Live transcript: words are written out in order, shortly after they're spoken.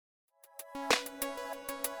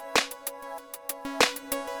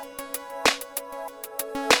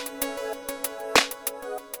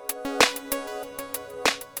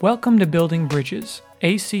Welcome to Building Bridges,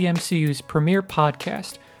 ACMCU's premier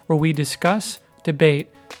podcast where we discuss, debate,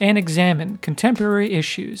 and examine contemporary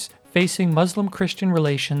issues facing Muslim-Christian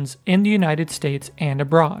relations in the United States and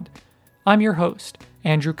abroad. I'm your host,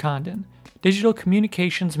 Andrew Condon, Digital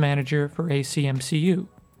Communications Manager for ACMCU.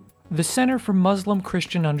 The Center for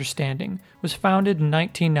Muslim-Christian Understanding was founded in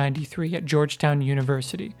 1993 at Georgetown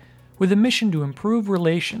University with a mission to improve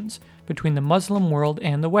relations between the Muslim world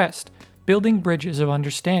and the West, building bridges of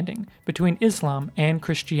understanding between Islam and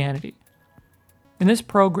Christianity. In this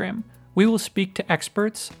program, we will speak to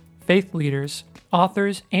experts, faith leaders,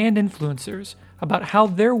 authors, and influencers about how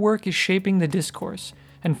their work is shaping the discourse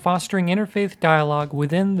and fostering interfaith dialogue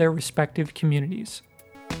within their respective communities.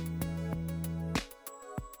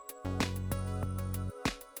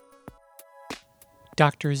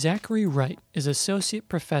 Dr. Zachary Wright is Associate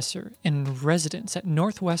Professor in Residence at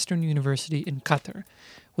Northwestern University in Qatar,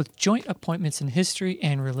 with joint appointments in History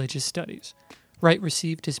and Religious Studies. Wright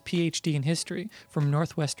received his PhD in History from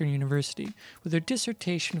Northwestern University, with a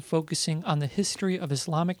dissertation focusing on the history of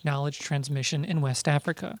Islamic knowledge transmission in West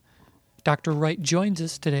Africa. Dr. Wright joins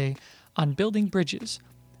us today on Building Bridges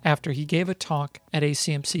after he gave a talk at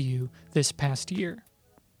ACMCU this past year.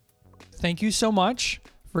 Thank you so much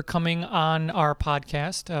for coming on our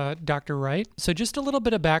podcast, Dr. Wright. So just a little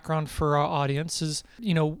bit of background for our audience is,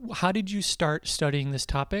 how did you start studying this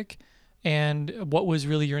topic, and what was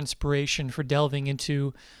really your inspiration for delving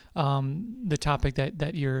into the topic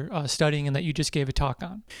that you're studying and that you just gave a talk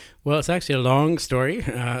on? Well, it's actually a long story.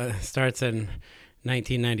 It starts in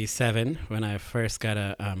 1997 when I first got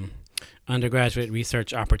a undergraduate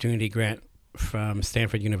research opportunity grant from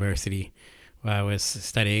Stanford University while I was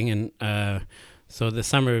studying, and so the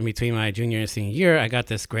summer in between my junior and senior year, I got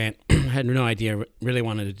this grant. I had no idea really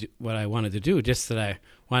wanted to do what I wanted to do, just that I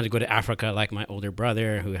wanted to go to Africa like my older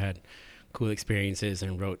brother who had cool experiences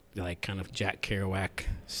and wrote like kind of Jack Kerouac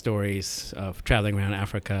stories of traveling around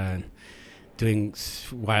Africa and doing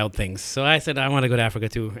wild things. So I said, I want to go to Africa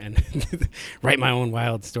too and write my own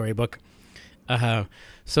wild storybook.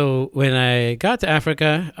 So when I got to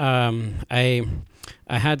Africa,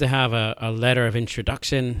 I had to have a letter of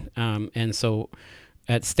introduction, and so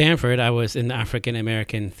at Stanford, I was in the African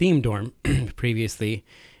American theme dorm previously,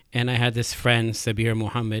 and I had this friend, Sabir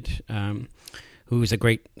Muhammad, who's a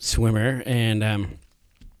great swimmer, and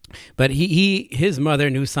but his mother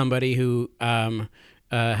knew somebody who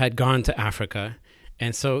had gone to Africa,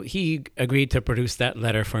 and so he agreed to produce that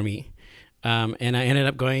letter for me, and I ended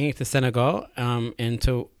up going to Senegal, and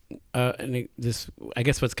to this, I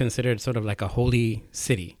guess, what's considered sort of like a holy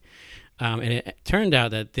city, and it turned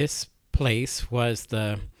out that this place was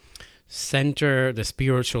the center, the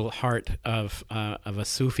spiritual heart of a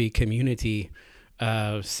Sufi community,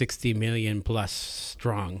 60 million plus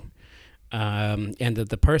strong, and that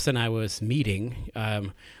the person I was meeting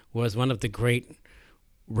was one of the great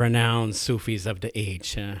renowned Sufis of the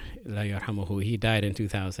age. La yarhamuhu. He died in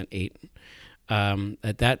 2008.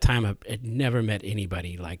 At that time, I had never met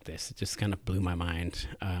anybody like this. It just kind of blew my mind.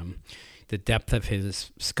 The depth of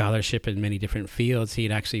his scholarship in many different fields. He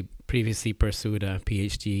had actually previously pursued a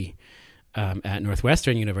PhD at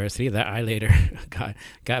Northwestern University that I later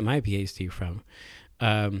got my PhD from.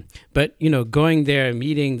 But, going there,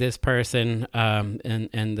 meeting this person,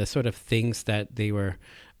 and the sort of things that they were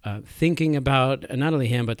thinking about, and not only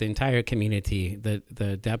him, but the entire community,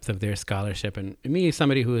 the depth of their scholarship. And me,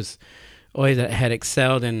 somebody who was always had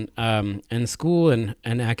excelled in school and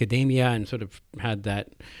academia, and sort of had that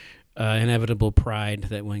inevitable pride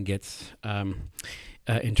that one gets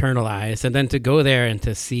internalized, and then to go there and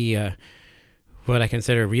to see what I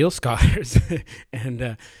consider real scholars, and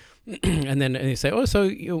then they say, "Oh, so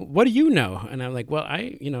what do you know?" And I'm like, "Well,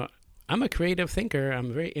 I'm a creative thinker.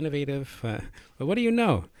 I'm very innovative. But what do you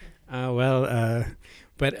know?"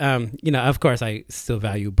 But of course, I still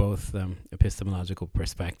value both epistemological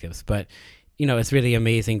perspectives. But, it's really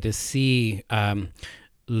amazing to see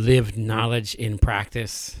lived knowledge in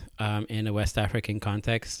practice in a West African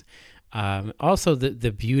context. Also,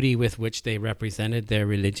 the beauty with which they represented their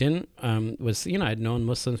religion was, I'd known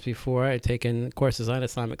Muslims before. I'd taken courses on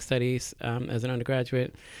Islamic studies as an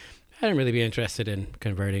undergraduate. I didn't really be interested in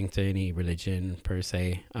converting to any religion per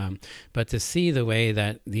se, but to see the way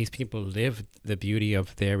that these people lived the beauty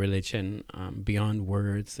of their religion beyond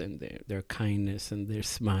words, and their kindness and their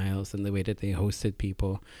smiles and the way that they hosted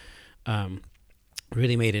people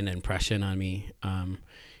really made an impression on me.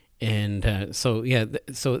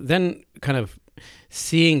 So then kind of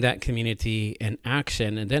seeing that community in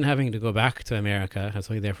action, and then having to go back to America. I was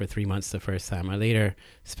only there for 3 months the first time. I later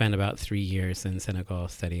spent about 3 years in Senegal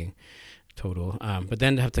studying total. But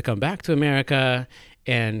then to have to come back to America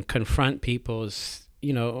and confront people's,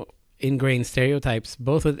 ingrained stereotypes,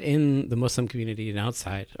 both within the Muslim community and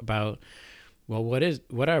outside, about, well,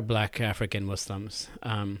 what are Black African Muslims,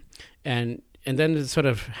 and then to sort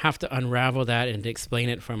of have to unravel that and to explain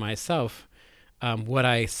it for myself, what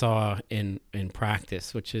I saw in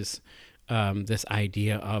practice, which is this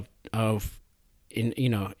idea of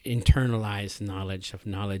internalized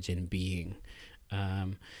knowledge in being.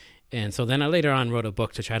 And so then I later on wrote a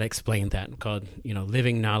book to try to explain that, called,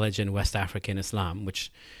 Living Knowledge in West African Islam,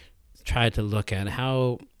 which tried to look at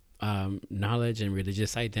how knowledge and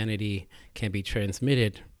religious identity can be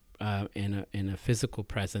transmitted in a physical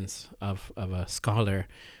presence of a scholar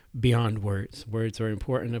beyond words. Words are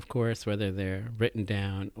important, of course, whether they're written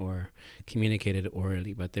down or communicated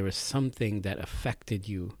orally, but there was something that affected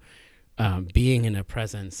you being in a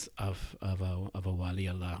presence of a wali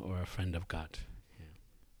Allah or a friend of God. Yeah.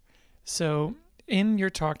 So in your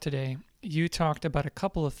talk today, you talked about a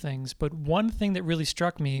couple of things, but one thing that really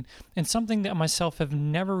struck me, and something that myself have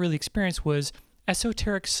never really experienced, was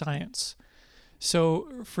esoteric science. So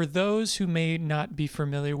for those who may not be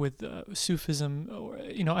familiar with Sufism, or,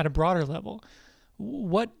 at a broader level,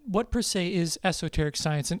 what per se is esoteric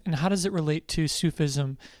science, and how does it relate to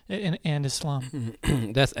Sufism and Islam?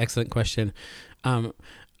 That's an excellent question.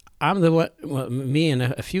 I'm the one. Well, me and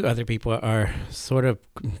a few other people are sort of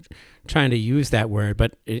trying to use that word,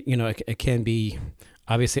 but it can be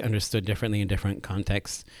obviously understood differently in different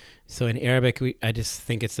contexts. So in Arabic, I just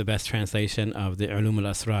think it's the best translation of the Ulum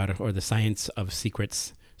al-Asrar, or the sciences of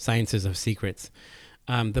secrets.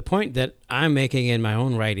 The point that I'm making in my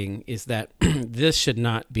own writing is that this should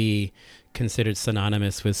not be considered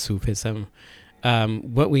synonymous with Sufism.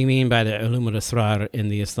 What we mean by the Ulum al-Asrar in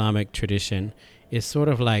the Islamic tradition is sort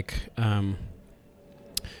of like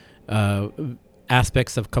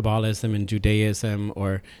aspects of Kabbalism and Judaism,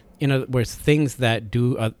 or in other words, things that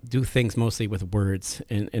do things mostly with words,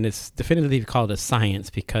 and it's definitively called a science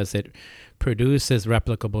because it produces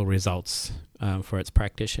replicable results for its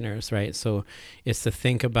practitioners, right? So it's to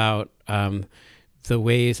think about the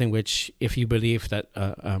ways in which, if you believe that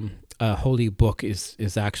a holy book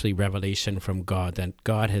is actually revelation from God, that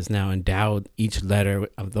God has now endowed each letter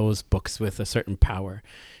of those books with a certain power,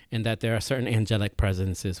 and that there are certain angelic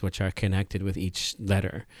presences which are connected with each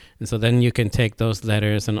letter. And so then you can take those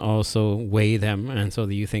letters and also weigh them, and so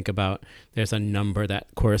that you think about there's a number that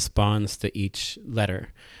corresponds to each letter.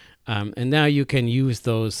 And now you can use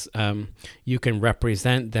those, you can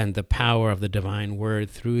represent then the power of the divine word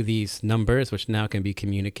through these numbers, which now can be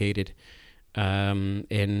communicated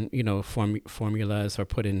in formulas, or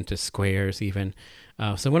put into squares even.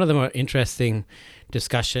 So one of the more interesting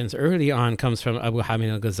discussions early on comes from Abu Hamid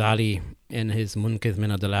al-Ghazali in his Munqidh min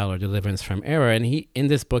ad-Dalal, or Deliverance from Error. And in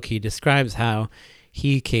this book, he describes how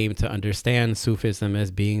he came to understand Sufism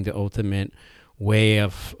as being the ultimate way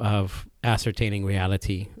of ascertaining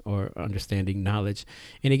reality or understanding knowledge.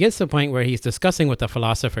 And he gets to the point where he's discussing with the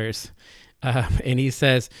philosophers, and he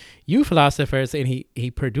says, you philosophers, and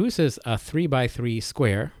he produces a 3x3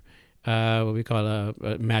 square, what we call a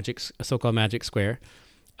so-called magic square,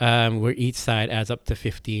 where each side adds up to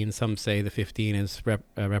 15. Some say the 15 is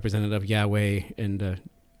representative of Yahweh in the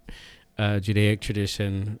Judaic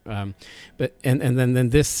tradition, but then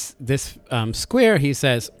this square, he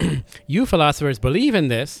says, you philosophers believe in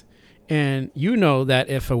this, and you know that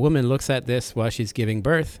if a woman looks at this while she's giving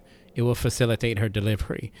birth, it will facilitate her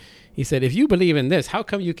delivery. He said, if you believe in this, how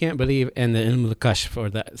come you can't believe in the Ilm al-Kashf, or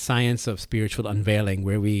the science of spiritual unveiling,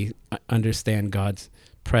 where we understand God's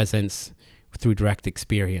presence through direct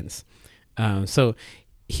experience? So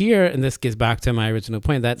here, and this gets back to my original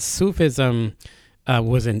point, that Sufism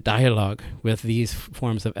was in dialogue with these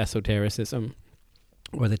forms of esotericism,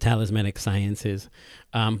 or the talismanic sciences,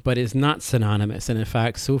 but is not synonymous. And in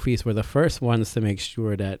fact, Sufis were the first ones to make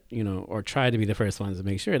sure that, or try to be the first ones to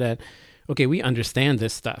make sure that, okay, we understand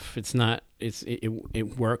this stuff.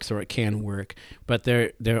 It works, or it can work, but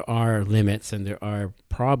there are limits and there are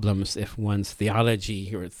problems if one's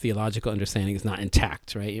theology or theological understanding is not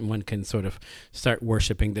intact, right? And one can sort of start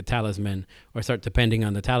worshiping the talisman, or start depending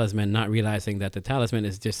on the talisman, not realizing that the talisman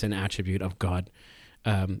is just an attribute of God.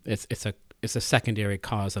 It's a secondary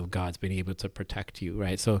cause of God's being able to protect you,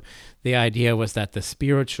 right? So the idea was that the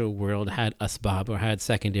spiritual world had asbab, or had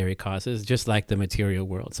secondary causes, just like the material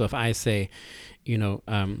world. So if I say,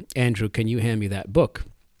 Andrew, can you hand me that book?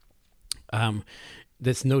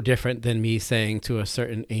 That's no different than me saying to a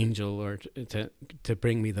certain angel, or to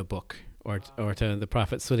bring me the book, or to the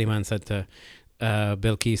Prophet Sulaiman said to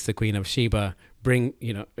Bilqis, the Queen of Sheba, bring,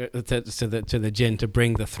 to the jinn to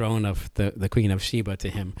bring the throne of the Queen of Sheba to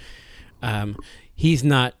him. He's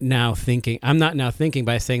not now thinking, I'm not now thinking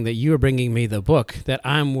by saying that you're bringing me the book, that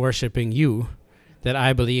I'm worshiping you, that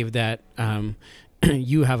I believe that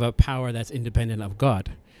you have a power that's independent of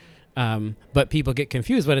God. But people get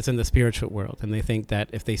confused when it's in the spiritual world, and they think that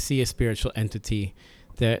if they see a spiritual entity,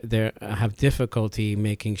 they have difficulty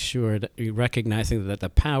making sure that recognizing that the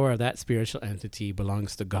power of that spiritual entity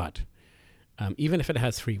belongs to God, even if it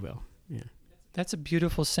has free will. Yeah, that's a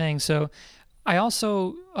beautiful saying. So I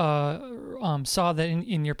also saw that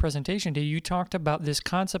in your presentation today, you talked about this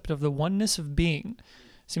concept of the oneness of being.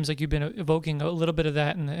 Seems like you've been evoking a little bit of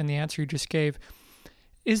that in the answer you just gave.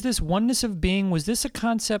 Is this oneness of being, was this a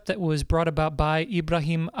concept that was brought about by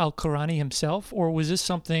Ibrahim al-Qurani himself, or was this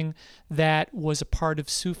something that was a part of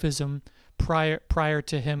Sufism prior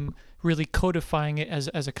to him really codifying it as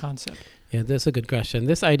a concept? Yeah, that's a good question.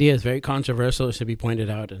 This idea is very controversial. It should be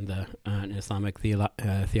pointed out in the in Islamic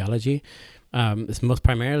theology. It's most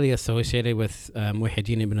primarily associated with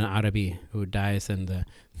Muhyiddin ibn Arabi, who dies in the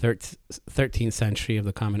 13th century of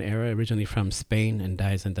the Common Era, originally from Spain, and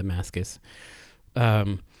dies in Damascus.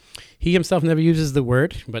 He himself never uses the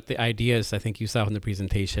word, but the ideas, I think you saw in the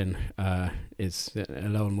presentation, is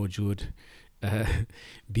Allah al-Mawjud,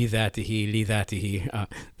 bidhatihi, lidhatihi.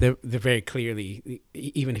 They're very clearly,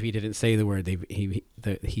 even if he didn't say the word,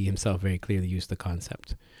 he himself very clearly used the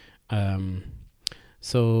concept.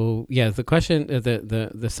 So yeah, the question,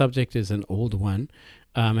 the subject is an old one.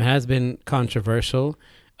 It has been controversial,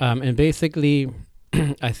 and basically,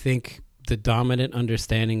 I think the dominant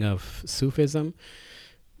understanding of Sufism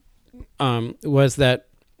was that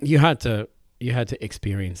you had to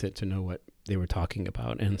experience it to know what they were talking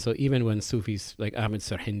about. And so even when Sufis like Ahmed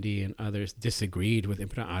Sarhindi and others disagreed with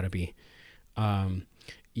Ibn Arabi,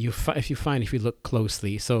 if you look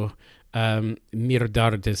closely, so Mir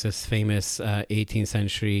Dard is this famous 18th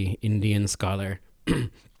century Indian scholar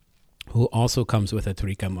who also comes with a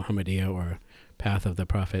Tariqa Muhammadiyya, or path of the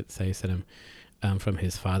Prophet ﷺ, from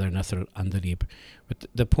his father Nasr al-Andalib. But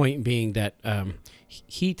the point being that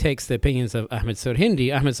he takes the opinions of Ahmed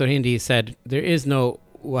Sarhindi. Ahmed Sarhindi said there is no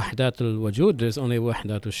wahdatul wujud, there's only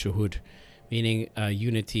wahdatul shuhud, meaning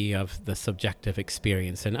unity of the subjective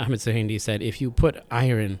experience. And Ahmed Sarhindi said if you put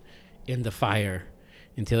iron in the fire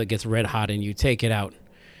until it gets red hot and you take it out,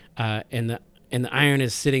 and the iron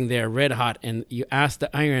is sitting there red hot, and you ask the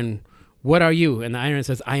iron, what are you? And the iron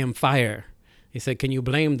says, I am fire. He said, can you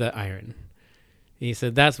blame the iron? He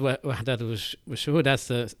said, that's what wahdatul shuhud, that's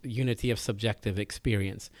the unity of subjective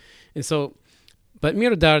experience. And so, but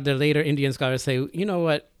Mir Dard, the later Indian scholars, say, you know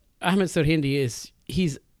what, Ahmed Sarhindi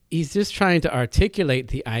he's just trying to articulate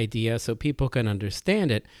the idea so people can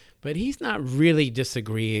understand it, but he's not really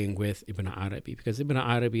disagreeing with Ibn Arabi, because Ibn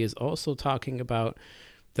Arabi is also talking about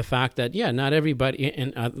the fact that, yeah, not everybody,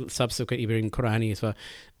 in subsequent Ibn Qurani as well,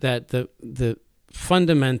 that the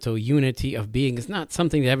fundamental unity of being is not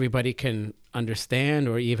something that everybody can understand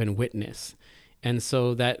or even witness. And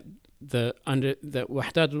so that the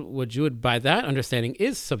wahdat wujud, by that understanding,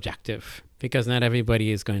 is subjective, because not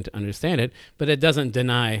everybody is going to understand it, but it doesn't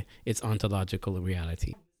deny its ontological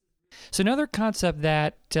reality. So another concept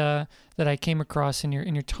that I came across in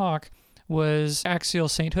your talk was axial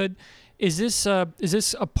sainthood. Is this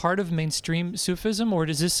a part of mainstream Sufism, or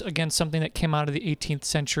is this again something that came out of the 18th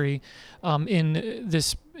century?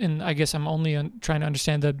 I guess I'm only trying to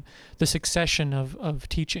understand the succession of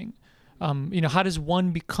teaching. How does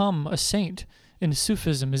one become a saint in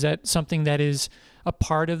Sufism? Is that something that is a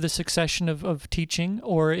part of the succession of teaching,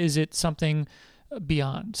 or is it something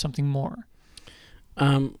beyond, something more?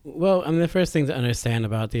 Well, the first thing to understand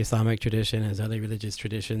about the Islamic tradition as other religious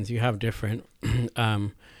traditions, you have different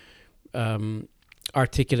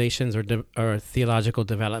articulations or theological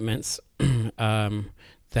developments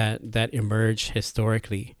that emerge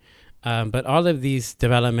historically. But all of these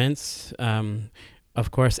developments,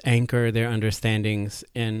 of course, anchor their understandings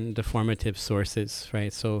in the formative sources,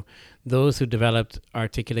 right? So those who developed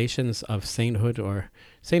articulations of sainthood, or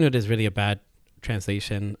sainthood is really a bad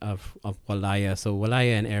translation of walaya. So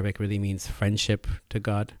walaya in Arabic really means friendship to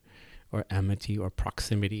God, or amity, or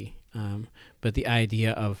proximity. But the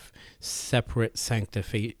idea of separate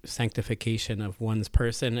sanctification of one's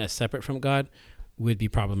person as separate from God would be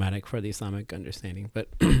problematic for the Islamic understanding. But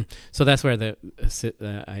so that's where the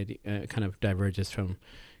idea kind of diverges from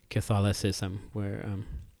Catholicism, where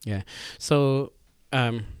So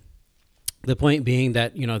the point being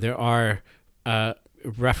that there are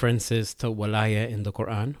references to walaya in the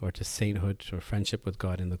Quran, or to sainthood or friendship with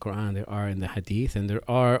God in the Quran. There are in the Hadith, and there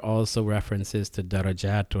are also references to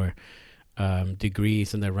darajat, or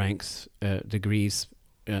degrees in the ranks, degrees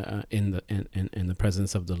in the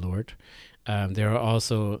presence of the Lord. There are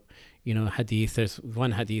also hadith. There's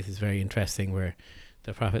one hadith is very interesting where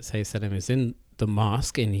the Prophet ﷺ is in the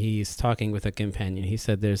mosque and he's talking with a companion. He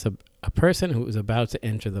said there's a person who is about to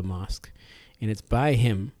enter the mosque, and it's by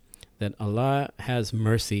him that Allah has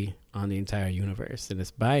mercy on the entire universe. And it's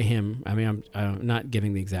by him, I'm not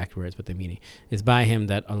giving the exact words, but the meaning. It's by him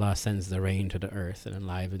that Allah sends the rain to the earth and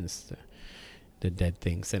enlivens the dead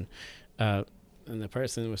things. And the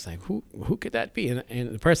person was like, who could that be? And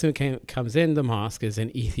the person who comes in the mosque is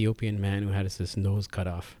an Ethiopian man who had his nose cut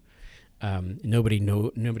off. Nobody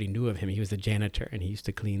knew of him. He was the janitor, and he used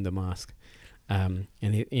to clean the mosque.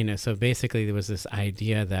 So basically there was this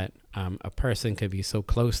idea that a person could be so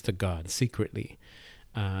close to God secretly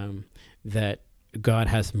that God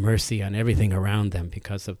has mercy on everything around them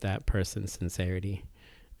because of that person's sincerity.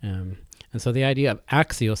 And so the idea of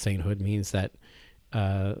axial sainthood means that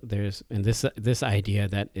there's this idea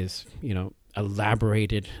that is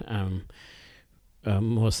elaborated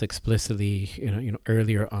most explicitly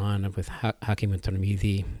earlier on with Hakim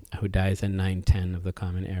al-Tirmidhi, who dies in 910 of the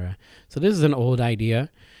Common Era. So this is an old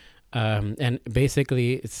idea, and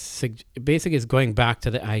basically it's going back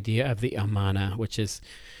to the idea of the amana, which is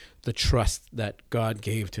the trust that God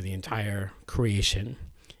gave to the entire creation,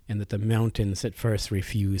 and that the mountains at first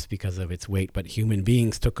refused because of its weight, but human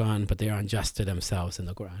beings took on, but they are unjust to themselves in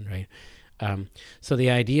the Quran, right? So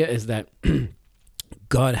the idea is that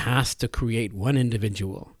God has to create one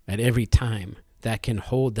individual at every time that can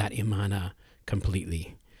hold that imana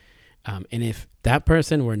completely. And if that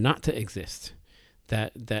person were not to exist,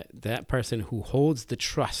 that person who holds the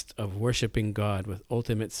trust of worshiping God with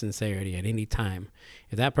ultimate sincerity at any time,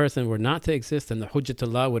 if that person were not to exist, then the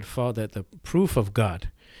Hujjatullah would fall, that the proof of God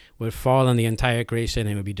would fall on the entire creation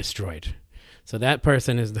and would be destroyed. So that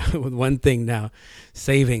person is the one thing now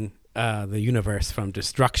saving the universe from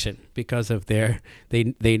destruction because of they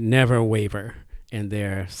never waver in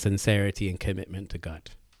their sincerity and commitment to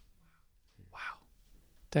God. Wow,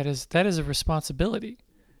 that is a responsibility.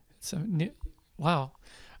 Wow,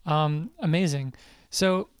 amazing.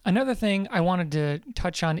 So another thing I wanted to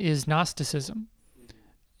touch on is Gnosticism,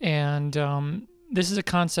 and this is a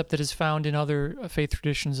concept that is found in other faith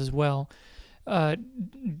traditions as well.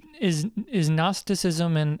 Is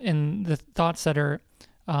Gnosticism and the thoughts that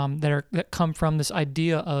come from this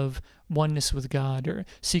idea of oneness with God or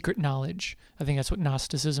secret knowledge. I think that's what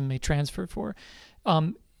Gnosticism may transfer for.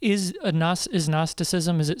 Is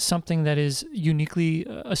Gnosticism, is it something that is uniquely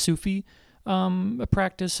a Sufi a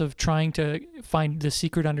practice of trying to find the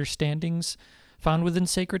secret understandings found within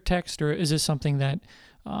sacred text, or is this something that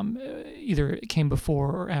either came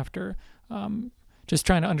before or after? Just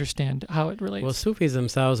trying to understand how it relates. Well, Sufis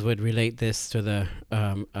themselves would relate this to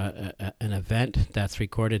an event that's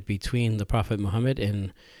recorded between the Prophet Muhammad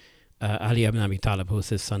and Ali ibn Abi Talib, who's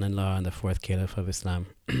his son-in-law and the fourth caliph of Islam.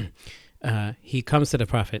 He comes to the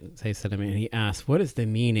Prophet and he asks, what is the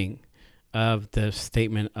meaning of the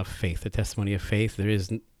statement of faith, the testimony of faith? There is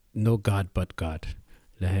no God but God.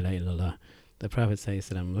 La ilaha illallah. The Prophet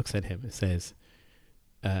looks at him and says,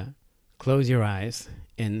 close your eyes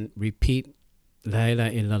and repeat La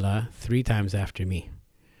ilaha illallah 3 times after me.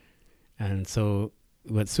 And so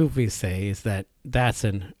what Sufis say is that that's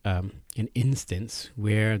an instance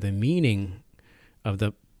where the meaning of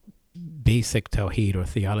the basic tawheed or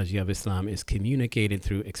theology of Islam is communicated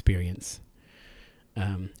through experience.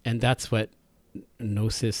 And that's what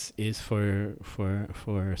gnosis is for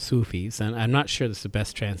Sufis. And I'm not sure that's the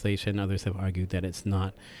best translation. Others have argued that it's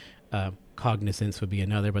not. Cognizance would be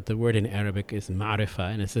another, but the word in Arabic is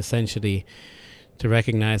ma'rifah, and it's essentially to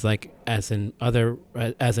recognize, like as in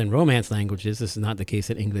Romance languages, this is not the case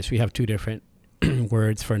in English. We have 2 different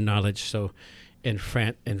words for knowledge. So in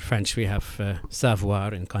French we have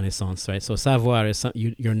savoir and connaissance, right? So savoir is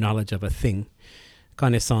your knowledge of a thing.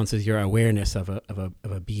 Connaissance is your awareness of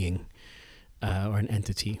a being or an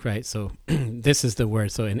entity, right? So this is the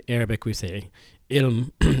word. So in Arabic we say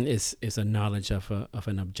ilm is a knowledge of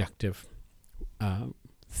an objective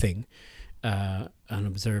thing, an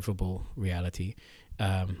observable reality.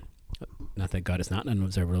 Not that God is not an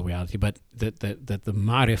observable reality, but that the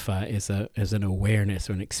ma'rifah is an awareness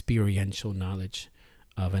or an experiential knowledge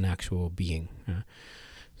of an actual being.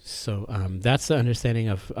 So that's the understanding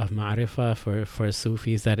of ma'rifah for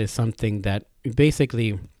Sufis. That is something that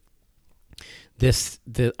basically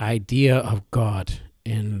the idea of God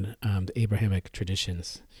in the Abrahamic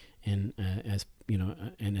traditions, and as you know,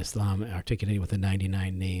 in Islam, articulated with the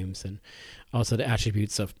 99 names, and also the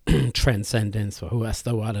attributes of transcendence. Who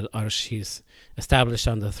astawa al-arsh, he's established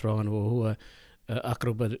on the throne. Who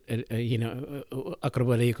aqrab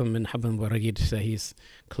alaykum min habban warid, he's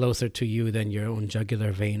closer to you than your own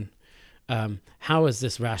jugular vein. How is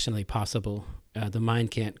this rationally possible? The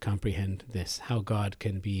mind can't comprehend this, how God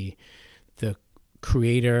can be the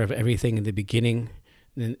creator of everything in the beginning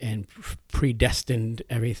and predestined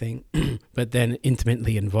everything, but then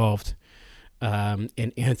intimately involved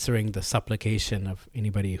in answering the supplication of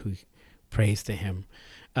anybody who prays to him.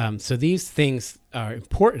 So these things are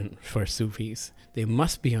important for Sufis. They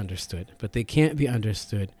must be understood, but they can't be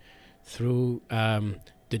understood through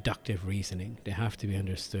deductive reasoning. They have to be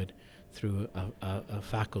understood through a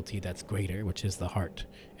faculty that's greater, which is the heart.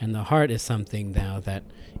 And the heart is something now that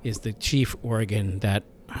is the chief organ that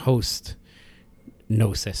hosts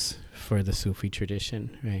gnosis for the Sufi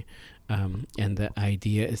tradition, right? And the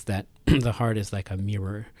idea is that the heart is like a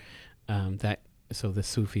mirror. So the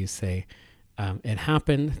Sufis say, it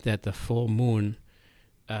happened that the full moon,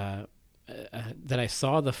 that I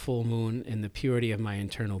saw the full moon in the purity of my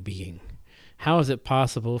internal being. How is it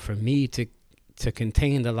possible for me to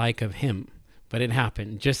contain the like of him? But it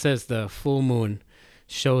happened, just as the full moon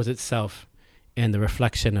shows itself in the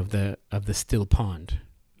reflection of the still pond,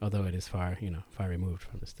 although it is far removed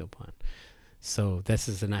from the still pond. So this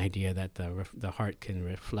is an idea that the heart can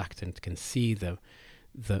reflect and can see the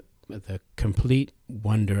complete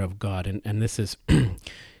wonder of God. And this is,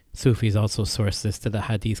 Sufis also source this to the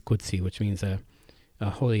Hadith Qudsi, which means a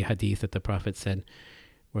holy hadith that the Prophet said,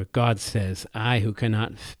 where God says, I who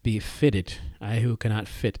cannot fit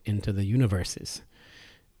into the universes,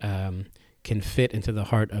 can fit into the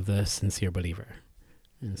heart of the sincere believer.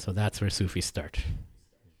 And so that's where Sufis start.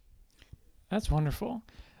 That's wonderful.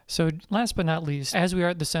 So last but not least, as we are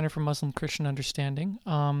at the Center for Muslim Christian Understanding,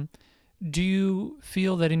 do you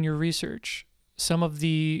feel that in your research, some of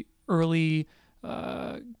the early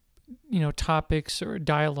topics or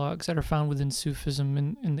dialogues that are found within Sufism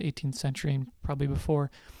in the 18th century and probably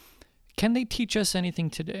before, can they teach us anything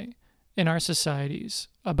today in our societies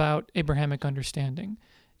about Abrahamic understanding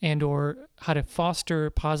and or how to foster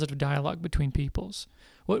positive dialogue between peoples?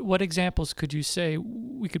 What examples could you say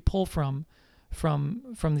we could pull from the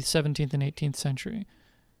 17th and 18th century?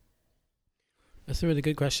 That's a really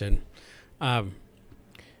good question. I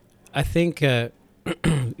think,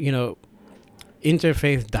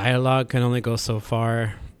 interfaith dialogue can only go so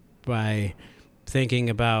far by thinking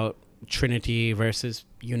about Trinity versus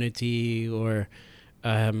unity or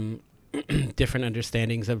different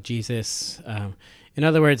understandings of Jesus. In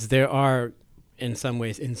other words, there are in some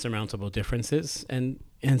ways insurmountable differences, and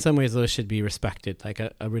in some ways those should be respected. Like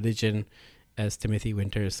a religion, as Timothy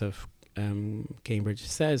Winters of Cambridge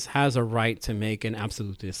says, has a right to make an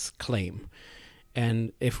absolutist claim.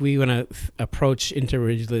 And if we want to approach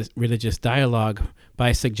interreligious dialogue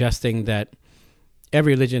by suggesting that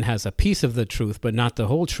every religion has a piece of the truth but not the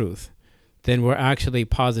whole truth, then we're actually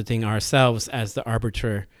positing ourselves as the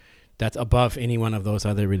arbiter that's above any one of those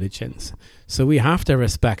other religions. So we have to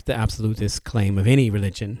respect the absolutist claim of any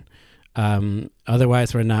religion.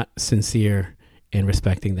 Otherwise, we're not sincere in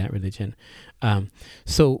respecting that religion.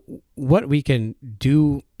 So what we can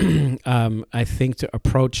do, I think, to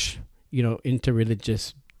approach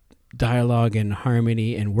interreligious dialogue and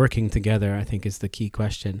harmony and working together, I think is the key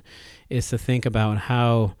question, is to think about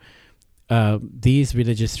how these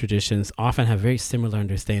religious traditions often have very similar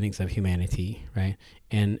understandings of humanity, right?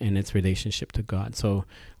 And its relationship to God. So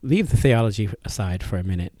leave the theology aside for a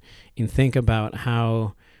minute and think about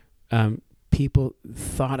how people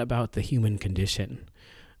thought about the human condition.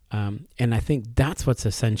 And I think that's what's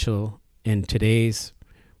essential in today's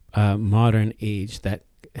modern age, that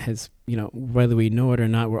has, whether we know it or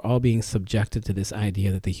not, we're all being subjected to this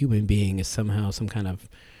idea that the human being is somehow some kind of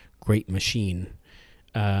great machine.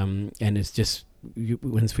 And it's just,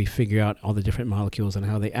 once we figure out all the different molecules and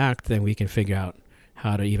how they act, then we can figure out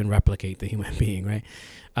how to even replicate the human being, right?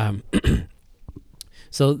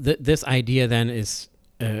 So this idea then is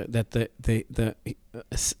that the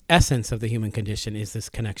essence of the human condition is this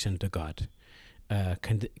connection to God,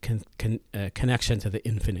 connection to the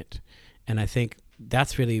infinite. And I think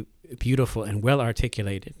that's really beautiful and well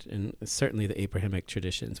articulated in certainly the Abrahamic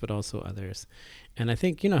traditions, but also others. And I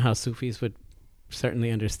think, how Sufis would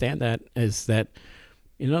certainly understand that is that,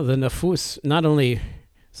 the nafus, not only,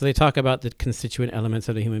 so they talk about the constituent elements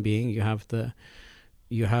of the human being. You have the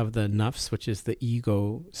nafs, which is the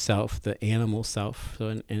ego self, the animal self.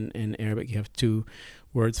 So in Arabic, you have two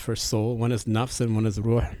words for soul. One is nafs and one is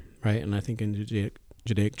ruh, right? And I think in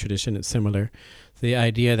Judaic tradition, it's similar. The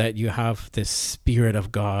idea that you have this spirit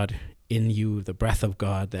of God in you, the breath of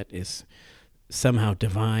God that is somehow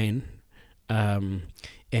divine, and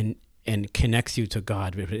connects you to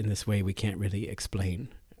God in this way we can't really explain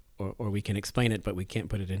or we can explain it, but we can't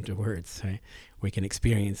put it into words, right? We can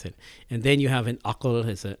experience it. And then you have an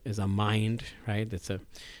aql, is a mind, right? It's a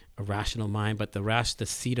rational mind, but the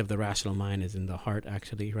seat of the rational mind is in the heart,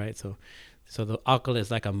 actually, right? So the aql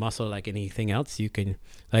is like a muscle, like anything else. You can,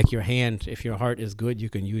 like your hand, if your heart is good, you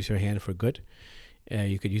can use your hand for good.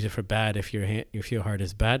 You could use it for bad if your heart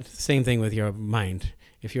is bad. Same thing with your mind.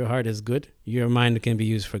 If your heart is good, your mind can be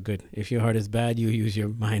used for good. If your heart is bad, you use your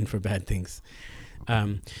mind for bad things.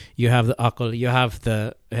 You have the aql, you have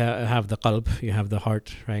the qalb, you have the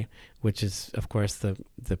heart, right? Which is, of course, the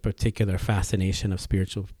particular fascination of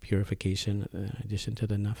spiritual purification, in addition to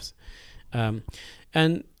the nafs.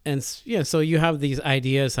 So you have these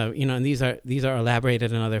ideas of, and these are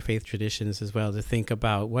elaborated in other faith traditions as well, to think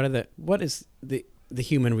about what is the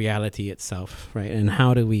human reality itself, right? And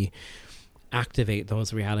how do we activate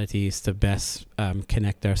those realities to best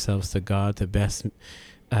connect ourselves to God, to best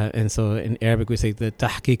and so in Arabic we say the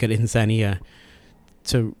tahqiq al-insaniya,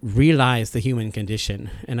 to realize the human condition.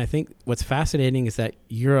 And I think what's fascinating is that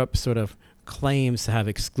Europe sort of claims to have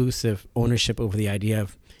exclusive ownership over the idea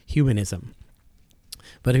of humanism.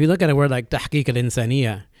 But if you look at a word like tahqiq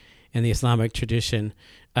al-insaniya in the Islamic tradition,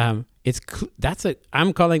 I'm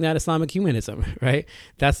calling that Islamic humanism, right?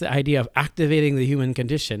 That's the idea of activating the human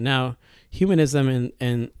condition. Now, humanism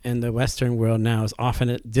in the Western world now is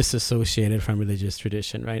often disassociated from religious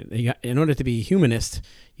tradition, right? In order to be humanist,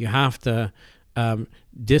 you have to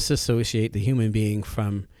disassociate the human being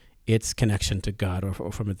from its connection to God,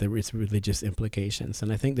 or from its religious implications.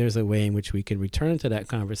 And I think there's a way in which we can return to that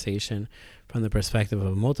conversation from the perspective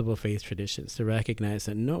of multiple faith traditions, to recognize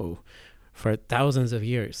that no, for thousands of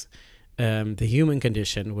years, the human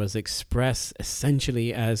condition was expressed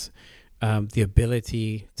essentially as the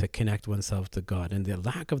ability to connect oneself to God. And the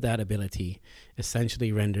lack of that ability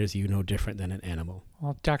essentially renders you no different than an animal.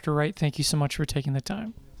 Well, Dr. Wright, thank you so much for taking the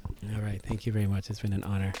time. All right. Thank you very much. It's been an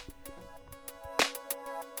honor.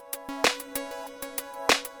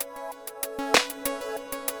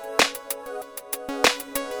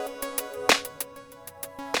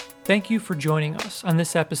 Thank you for joining us on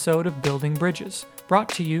this episode of Building Bridges, brought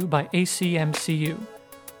to you by ACMCU.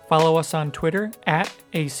 Follow us on Twitter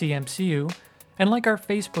 @ACMCU and like our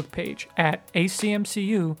Facebook page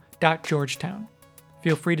 @ACMCU.Georgetown.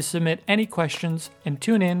 Feel free to submit any questions and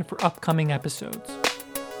tune in for upcoming episodes.